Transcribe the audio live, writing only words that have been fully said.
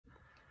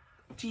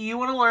Do you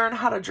want to learn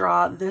how to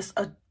draw this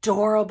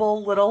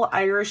adorable little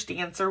Irish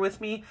dancer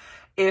with me?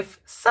 If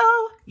so,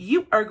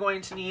 you are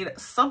going to need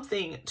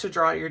something to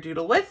draw your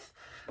doodle with,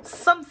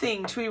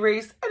 something to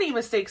erase any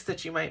mistakes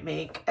that you might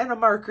make, and a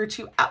marker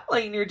to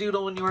outline your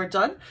doodle when you are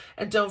done.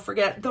 And don't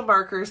forget the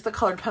markers, the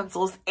colored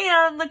pencils,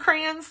 and the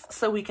crayons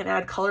so we can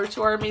add color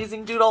to our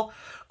amazing doodle.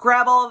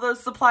 Grab all of those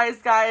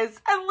supplies,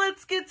 guys, and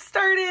let's get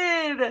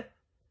started.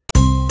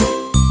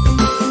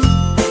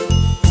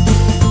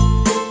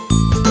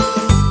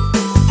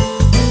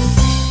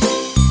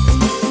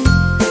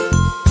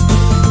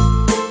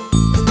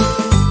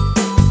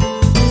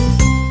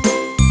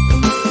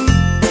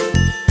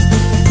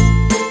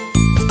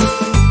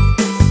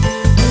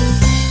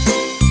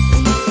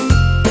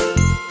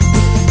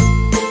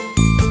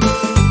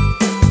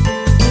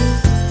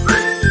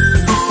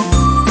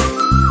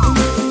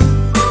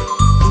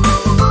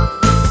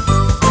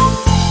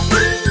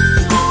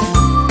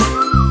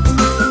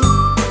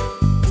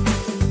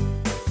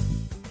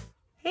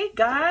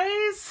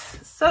 Guys,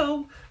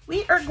 so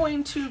we are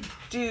going to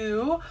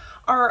do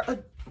our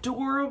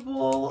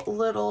adorable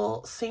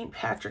little St.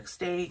 Patrick's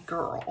Day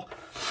girl,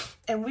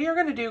 and we are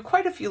going to do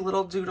quite a few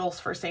little doodles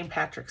for St.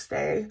 Patrick's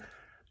Day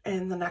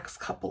in the next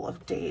couple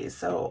of days,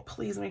 so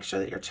please make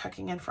sure that you're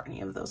checking in for any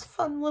of those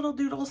fun little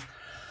doodles.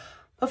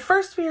 But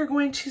first we are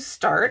going to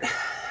start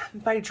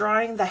by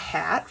drawing the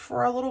hat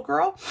for our little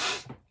girl.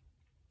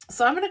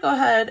 So I'm going to go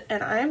ahead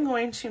and I'm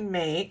going to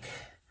make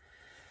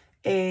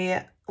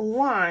a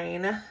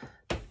line.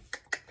 I'm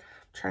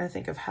trying to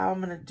think of how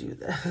I'm going to do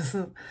this.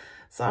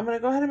 So I'm going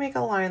to go ahead and make a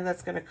line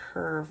that's going to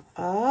curve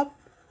up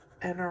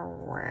and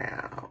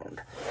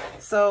around.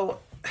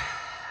 So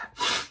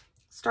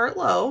start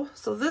low.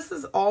 So this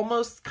is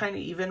almost kind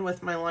of even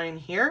with my line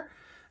here.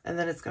 And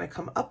then it's going to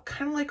come up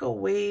kind of like a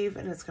wave,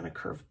 and it's going to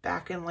curve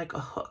back in like a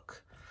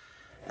hook.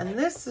 And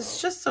this is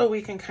just so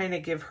we can kind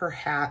of give her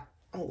hat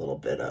a little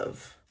bit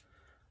of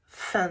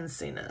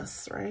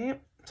fanciness, right?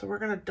 So we're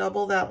going to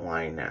double that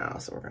line now.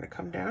 So we're going to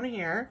come down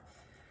here.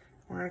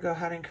 We're going to go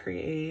ahead and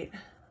create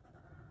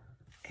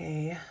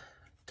a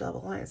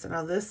double line. So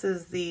now this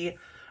is the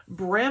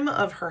brim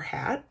of her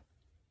hat.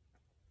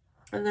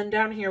 And then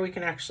down here we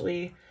can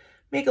actually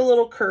make a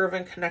little curve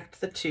and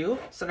connect the two.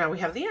 So now we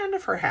have the end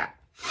of her hat.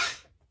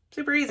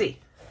 Super easy,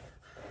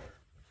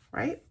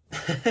 right?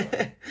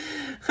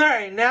 All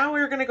right, now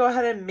we're going to go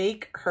ahead and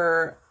make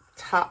her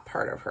top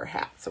part of her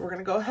hat. So we're going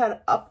to go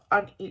ahead up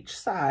on each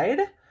side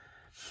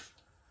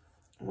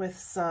with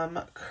some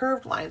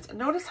curved lines. And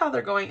notice how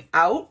they're going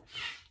out.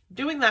 I'm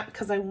doing that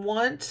because I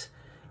want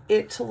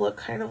it to look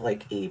kind of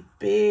like a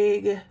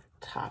big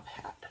top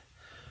hat,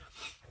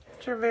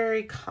 which are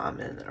very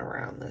common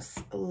around this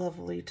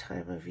lovely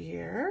time of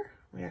year.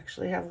 We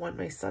actually have one.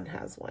 My son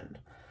has one.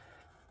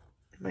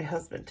 My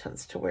husband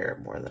tends to wear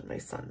it more than my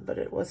son, but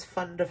it was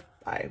fun to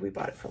buy. We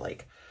bought it for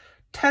like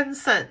 10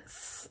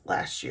 cents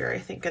last year, I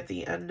think, at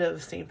the end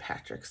of St.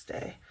 Patrick's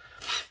Day.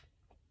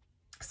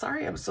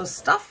 Sorry, I'm so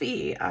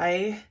stuffy.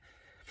 I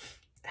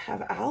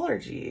have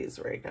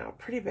allergies right now,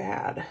 pretty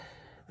bad.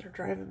 They're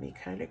driving me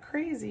kind of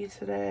crazy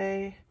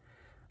today.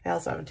 I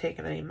also haven't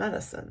taken any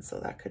medicine, so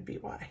that could be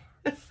why.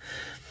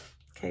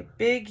 Okay,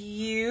 big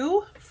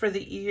U for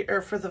the ear,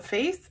 or for the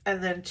face,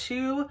 and then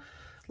two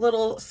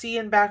little C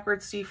and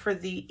backward C for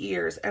the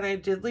ears. And I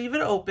did leave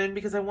it open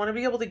because I want to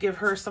be able to give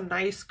her some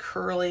nice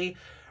curly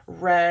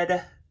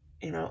red,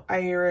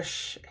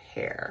 Irish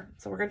hair.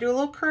 So we're going to do a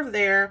little curve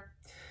there.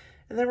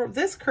 And then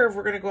this curve,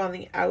 we're going to go on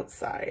the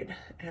outside,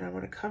 and I'm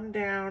going to come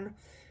down,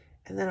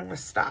 and then I'm going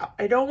to stop.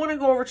 I don't want to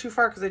go over too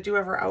far because I do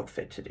have her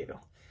outfit to do.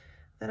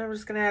 Then I'm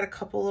just going to add a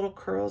couple little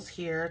curls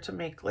here to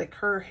make like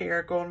her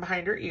hair going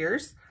behind her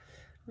ears.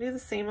 Do the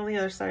same on the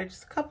other side,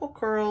 just a couple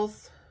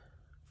curls.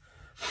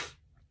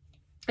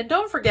 And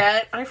don't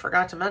forget, I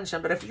forgot to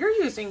mention, but if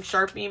you're using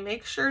Sharpie,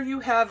 make sure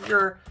you have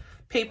your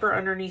paper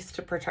underneath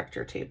to protect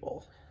your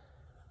table.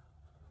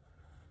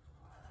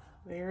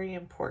 Very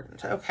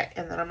important. Okay,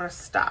 and then I'm going to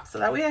stop. So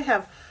that way I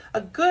have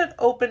a good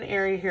open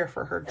area here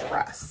for her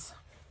dress.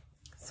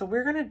 So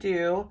we're going to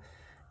do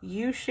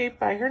U shape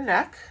by her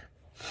neck.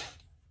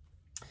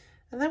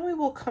 And then we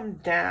will come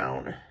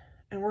down.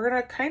 And we're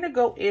going to kind of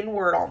go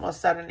inward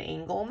almost at an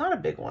angle. Not a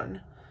big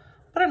one,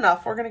 but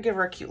enough. We're going to give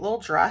her a cute little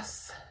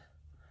dress.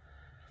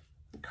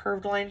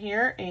 Curved line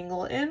here,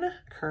 angle in,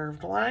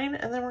 curved line.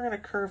 And then we're going to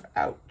curve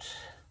out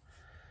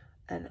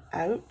and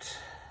out.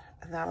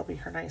 And that'll be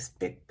her nice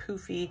big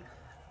poofy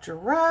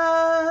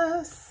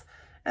dress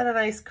and a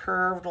nice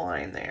curved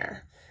line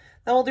there.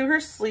 Then we'll do her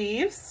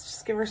sleeves.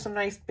 Just give her some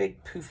nice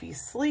big poofy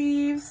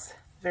sleeves.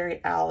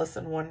 Very Alice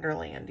in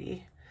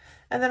Wonderland-y.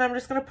 And then I'm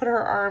just going to put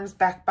her arms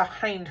back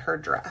behind her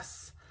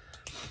dress.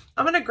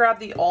 I'm going to grab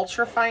the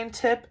ultra fine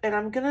tip and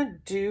I'm going to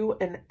do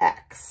an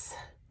X.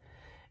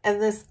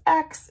 And this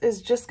X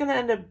is just going to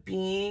end up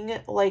being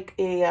like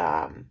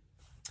a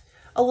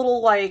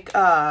little like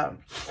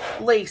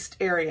laced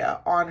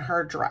area on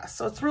her dress.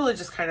 So it's really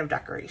just kind of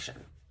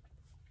decoration.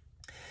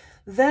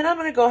 Then I'm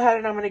going to go ahead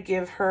and I'm going to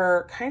give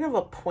her kind of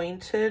a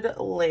pointed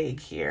leg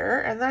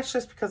here. And that's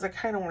just because I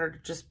kind of want her to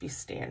just be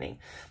standing.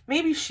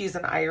 Maybe she's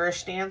an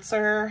Irish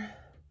dancer.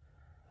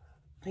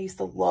 I used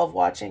to love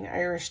watching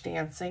Irish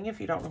dancing. If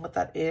you don't know what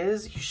that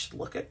is, you should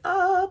look it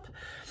up.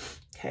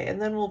 Okay,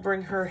 and then we'll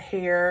bring her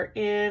hair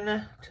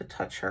in to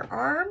touch her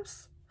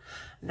arms.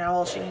 Now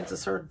all she needs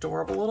is her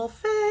adorable little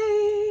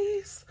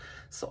face.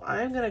 So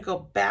I'm going to go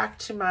back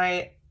to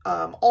my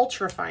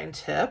ultra fine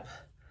tip.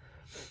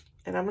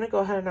 And I'm going to go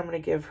ahead and I'm going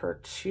to give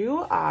her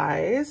 2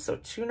 eyes. So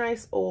 2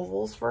 nice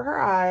ovals for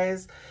her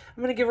eyes.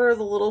 I'm going to give her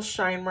the little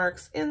shine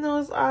marks in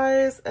those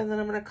eyes. And then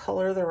I'm going to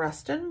color the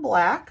rest in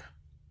black.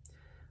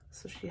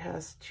 So she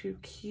has 2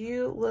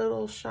 cute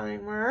little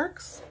shine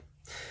marks.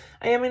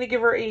 I am going to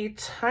give her a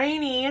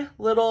tiny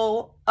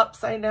little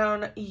upside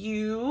down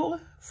U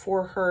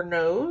for her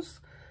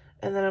nose.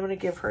 And then I'm going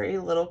to give her a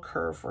little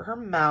curve for her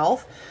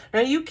mouth.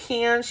 Now you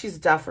can, she's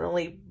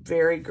definitely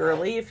very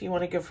girly. If you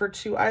want to give her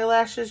 2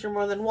 eyelashes, you're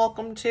more than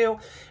welcome to.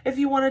 If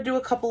you want to do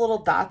a couple little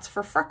dots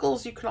for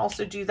freckles, you can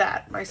also do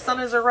that. My son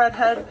is a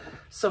redhead,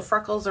 so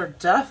freckles are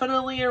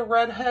definitely a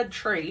redhead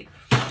trait.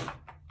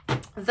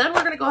 Then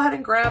we're going to go ahead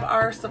and grab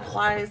our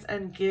supplies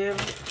and give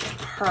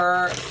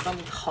her some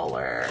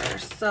color.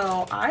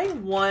 So I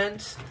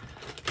want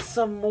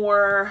some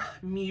more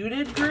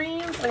muted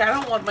greens. Like, I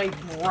don't want my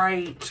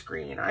bright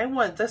green. I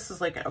want, this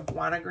is like an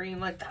iguana green.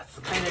 Like, that's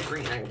the kind of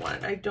green I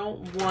want. I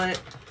don't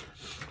want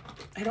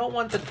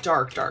the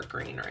dark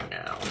green right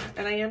now.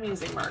 And I am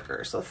using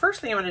markers. So the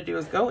first thing I'm going to do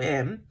is go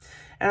in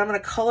and I'm going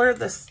to color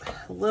this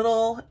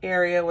little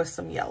area with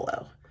some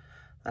yellow.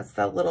 That's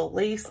that little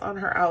lace on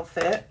her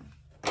outfit.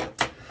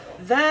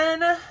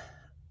 Then I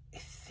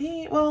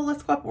think, well,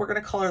 let's go up. We're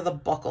going to color the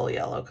buckle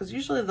yellow because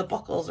usually the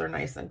buckles are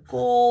nice and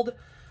gold.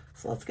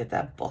 So let's get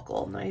that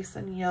buckle nice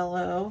and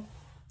yellow.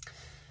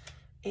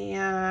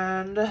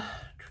 And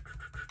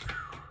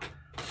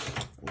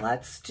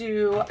let's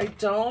do,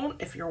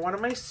 if you're one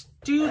of my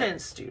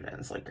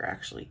students, like you're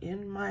actually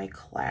in my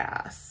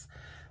class,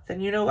 then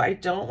you know I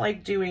don't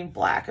like doing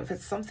black. If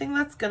it's something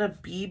that's going to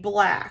be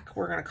black,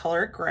 we're going to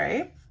color it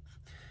gray.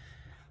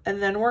 And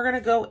then we're going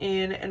to go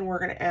in and we're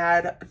going to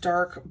add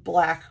dark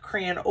black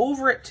crayon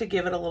over it to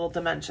give it a little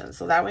dimension.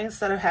 So that way,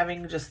 instead of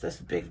having just this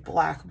big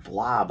black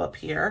blob up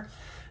here,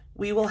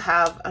 we will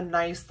have a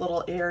nice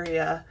little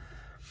area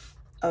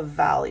of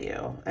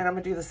value. And I'm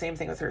going to do the same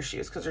thing with her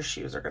shoes because her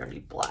shoes are going to be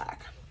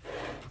black.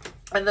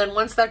 And then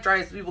once that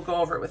dries, we will go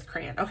over it with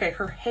crayon. Okay,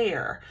 her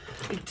hair.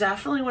 I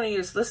definitely want to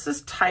use, this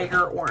is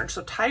Tiger Orange.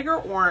 So Tiger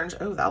Orange,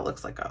 oh, that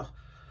looks like a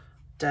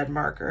dead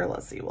marker.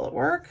 Let's see, will it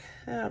work?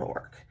 It'll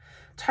work.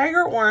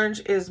 Tiger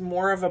Orange is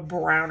more of a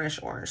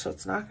brownish orange, so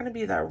it's not going to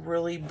be that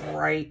really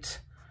bright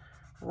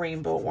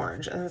rainbow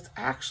orange. And it's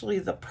actually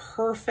the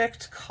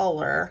perfect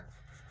color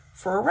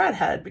for a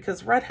redhead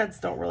because redheads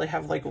don't really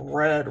have like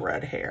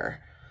red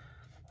hair,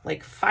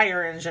 like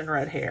fire engine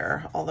red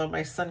hair. Although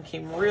my son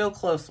came real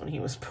close when he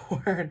was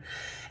born.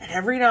 And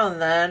every now and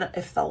then,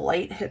 if the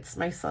light hits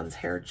my son's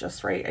hair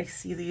just right, I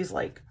see these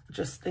like,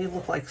 they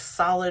look like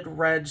solid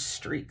red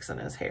streaks in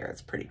his hair.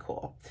 It's pretty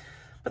cool.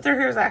 But their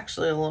hair is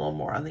actually a little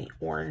more on the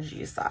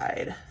orangey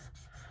side.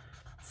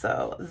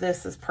 So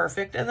this is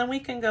perfect. And then we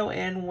can go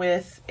in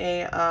with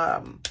a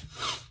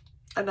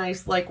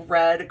nice like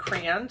red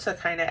crayon to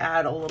kind of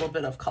add a little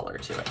bit of color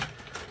to it.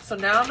 So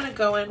now I'm going to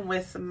go in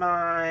with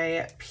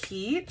my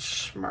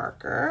peach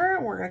marker.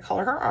 We're going to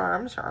color her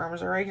arms. Her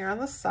arms are right here on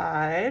the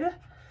side.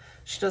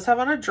 She does have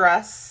on a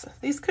dress.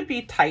 These could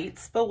be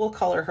tights, but we'll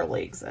color her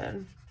legs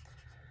in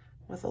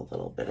with a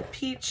little bit of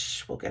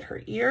peach. We'll get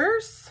her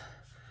ears.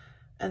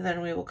 And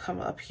then we will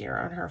come up here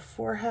on her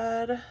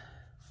forehead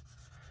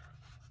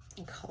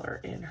and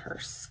color in her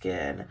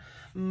skin.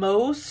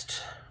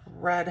 Most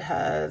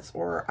redheads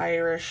or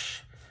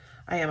Irish,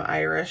 I am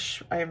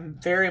Irish. I am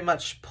very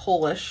much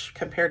Polish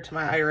compared to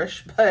my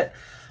Irish, but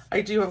I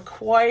do have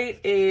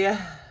quite a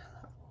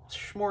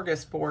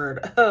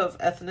smorgasbord of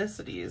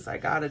ethnicities. I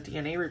got a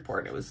DNA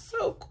report. It was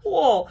so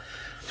cool.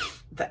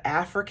 The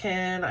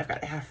African, I've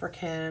got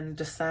African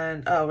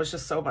descent. Oh, it was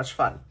just so much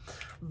fun.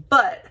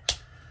 But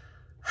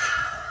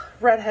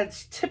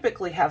redheads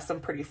typically have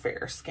some pretty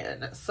fair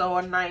skin. So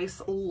a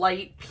nice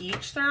light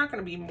peach, they're not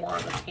going to be more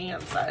on the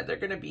tan side. They're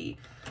going to be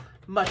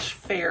much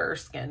fairer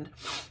skinned.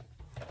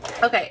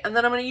 Okay, and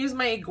then I'm going to use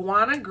my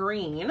iguana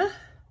green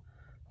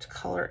to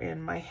color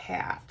in my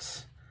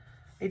hat.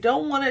 I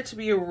don't want it to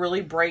be a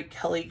really bright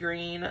Kelly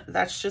green.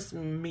 That's just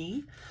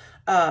me.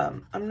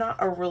 I'm not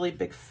a really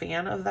big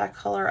fan of that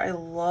color. I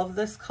love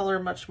this color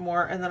much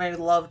more. And then I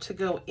love to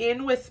go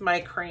in with my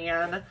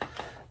crayon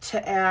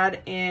to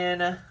add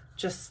in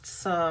just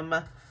some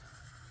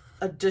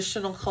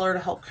additional color to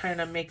help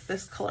kind of make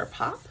this color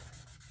pop.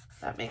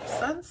 That makes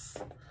sense.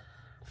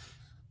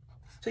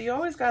 So you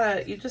always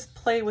gotta, you just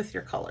play with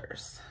your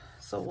colors.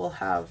 So we'll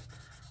have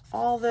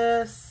all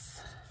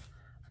this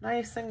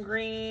nice and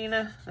green,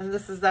 and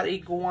this is that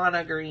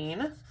iguana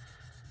green.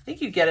 I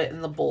think you get it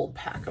in the bold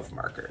pack of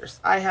markers.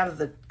 I have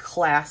the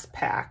class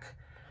pack,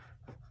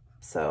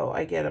 so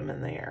I get them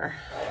in there.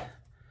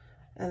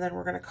 And then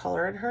we're going to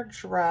color in her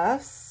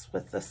dress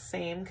with the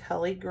same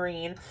Kelly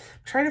green. I'm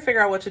trying to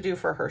figure out what to do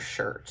for her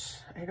shirt.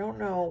 I don't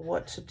know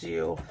what to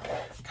do.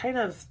 I kind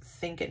of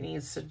think it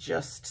needs to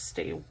just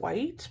stay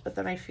white, but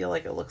then I feel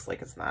like it looks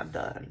like it's not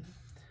done.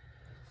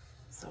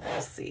 So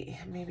we'll see.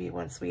 Maybe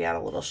once we add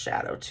a little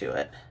shadow to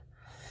it.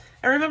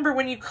 And remember,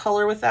 when you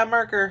color with that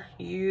marker,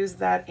 use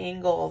that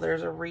angle.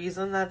 There's a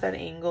reason that that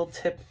angle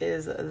tip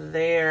is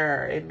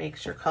there. It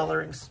makes your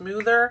coloring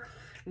smoother,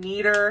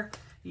 neater.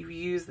 You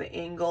use the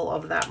angle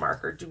of that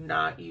marker. Do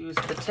not use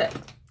the tip.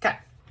 Okay.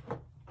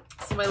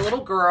 So my little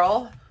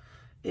girl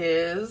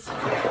is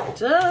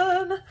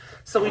done.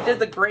 So we did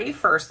the gray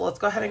first. Let's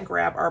go ahead and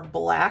grab our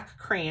black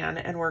crayon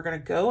and we're going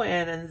to go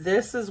in, and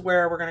this is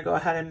where we're going to go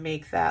ahead and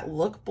make that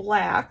look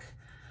black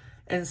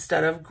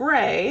instead of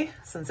gray,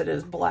 since it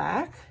is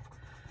black,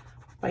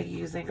 by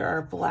using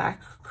our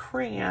black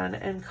crayon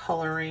and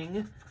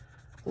coloring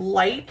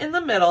light in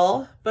the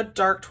middle, but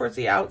dark towards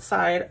the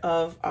outside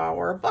of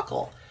our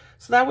buckle.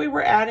 So that way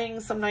we're adding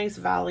some nice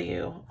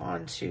value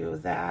onto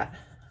that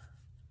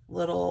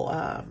little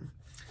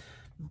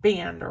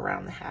band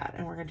around the hat.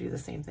 And we're gonna do the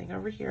same thing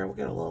over here. We'll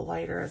get a little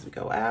lighter as we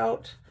go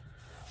out.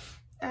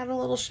 Add a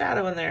little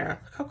shadow in there.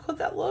 Look how good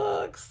that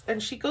looks.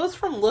 And she goes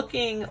from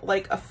looking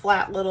like a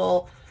flat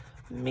little,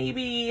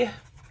 maybe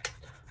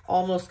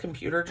almost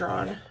computer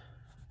drawn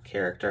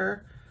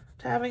character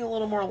to having a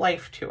little more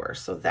life to her.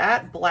 So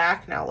that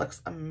black now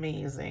looks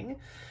amazing.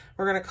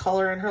 We're going to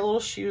color in her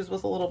little shoes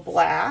with a little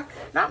black.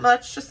 Not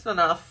much, just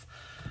enough.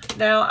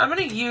 Now I'm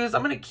going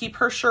to keep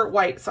her shirt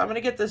white. So I'm going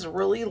to get this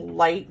really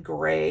light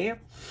gray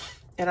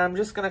and I'm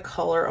just going to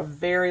color a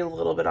very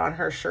little bit on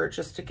her shirt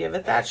just to give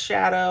it that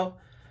shadow.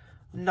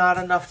 Not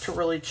enough to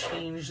really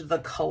change the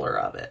color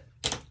of it.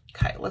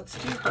 Okay, let's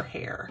do her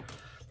hair.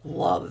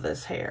 Love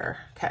this hair.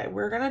 Okay,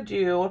 we're going to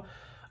do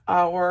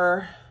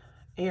our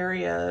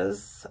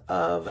areas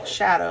of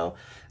shadow.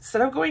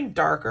 Instead of going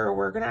darker,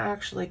 we're going to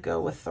actually go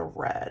with the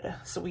red.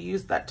 So we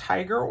use that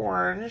tiger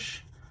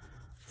orange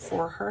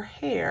for her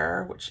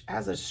hair, which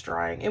as it's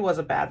drying, it was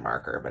a bad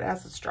marker, but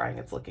as it's drying,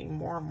 it's looking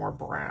more and more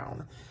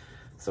brown.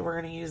 So we're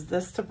going to use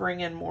this to bring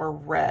in more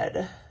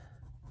red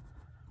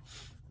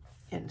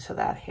into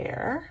that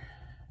hair.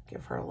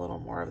 Give her a little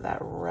more of that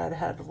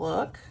redhead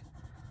look.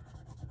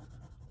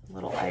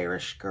 Little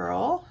Irish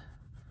girl.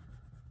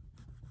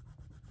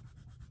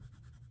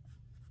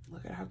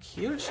 Look at how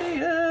cute she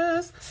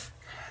is.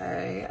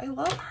 Okay, I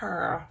love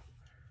her.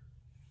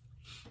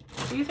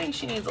 Do you think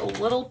she needs a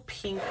little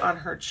pink on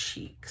her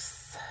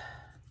cheeks?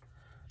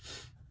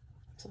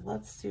 So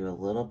let's do a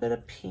little bit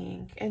of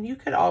pink. And you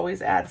could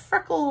always add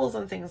freckles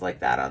and things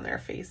like that on their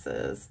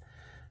faces.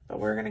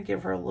 But we're going to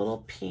give her a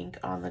little pink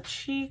on the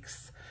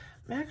cheeks.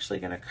 I'm actually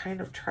going to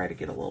kind of try to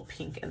get a little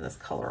pink in this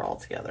color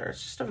altogether.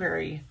 It's just a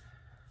very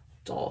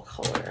dull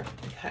color.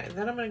 Okay,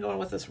 then I'm going to go in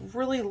with this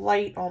really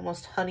light,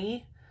 almost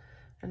honey,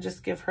 and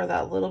just give her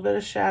that little bit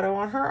of shadow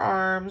on her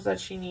arms that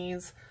she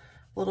needs.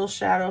 Little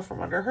shadow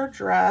from under her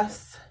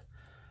dress.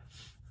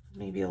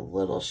 Maybe a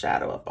little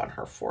shadow up on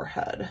her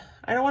forehead.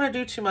 I don't want to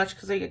do too much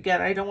because,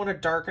 again, I don't want to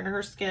darken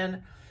her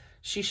skin.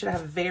 She should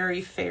have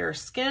very fair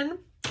skin.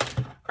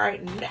 All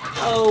right,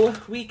 now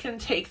we can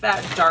take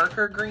that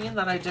darker green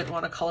that I didn't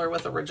want to color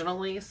with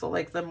originally, so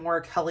like the more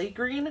Kelly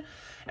green,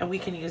 and we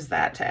can use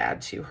that to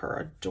add to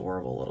her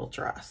adorable little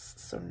dress.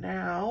 So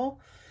now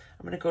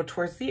I'm going to go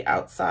towards the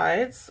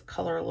outsides,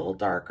 color a little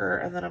darker,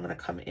 and then I'm going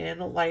to come in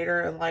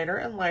lighter and lighter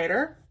and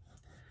lighter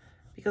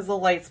because the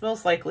light's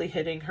most likely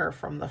hitting her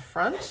from the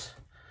front.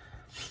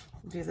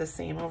 Do the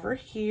same over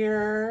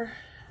here.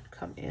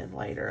 Come in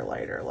lighter,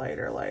 lighter,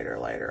 lighter, lighter,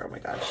 lighter. Oh my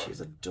God, she's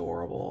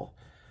adorable.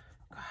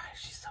 Gosh,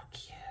 she's so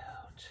cute.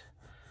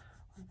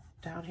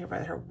 Down here by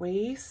her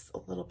waist, a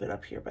little bit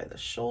up here by the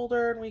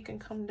shoulder, and we can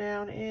come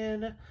down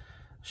in,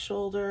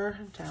 shoulder,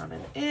 down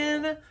and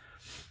in.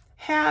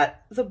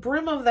 Hat, the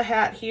brim of the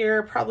hat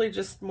here, probably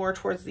just more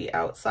towards the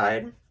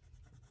outside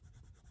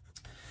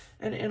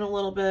and in a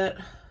little bit.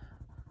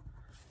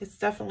 It's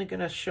definitely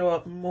going to show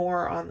up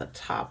more on the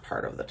top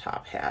part of the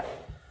top hat.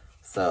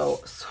 So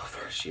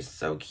far she's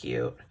so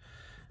cute.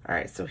 All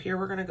right, so here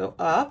we're going to go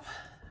up.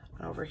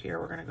 Over here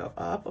we're going to go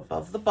up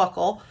above the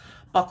buckle.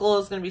 Buckle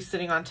is going to be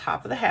sitting on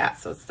top of the hat,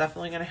 so it's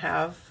definitely going to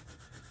have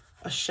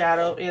a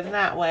shadow in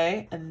that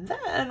way. And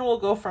then we'll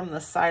go from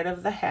the side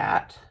of the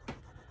hat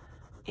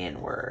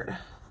inward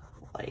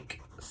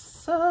like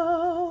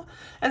so.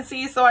 And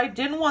see, so I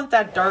didn't want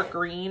that dark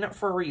green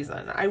for a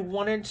reason. I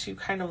wanted to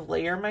kind of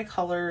layer my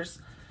colors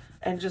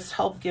and just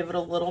help give it a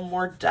little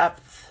more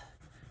depth,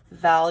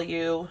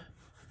 value,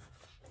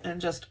 and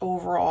just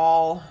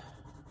overall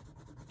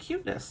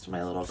cuteness to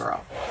my little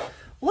girl.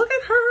 Look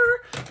at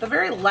her. The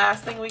very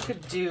last thing we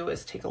could do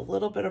is take a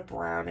little bit of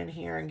brown in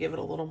here and give it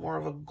a little more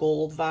of a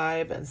gold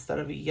vibe instead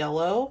of a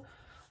yellow.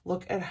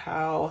 Look at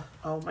how,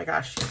 oh my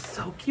gosh, she's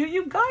so cute.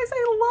 You guys,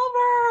 I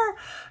love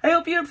her. I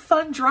hope you had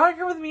fun drawing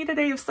her with me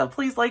today. If so,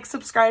 please like,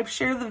 subscribe,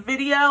 share the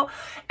video,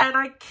 and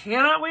I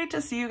cannot wait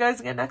to see you guys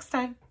again next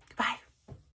time.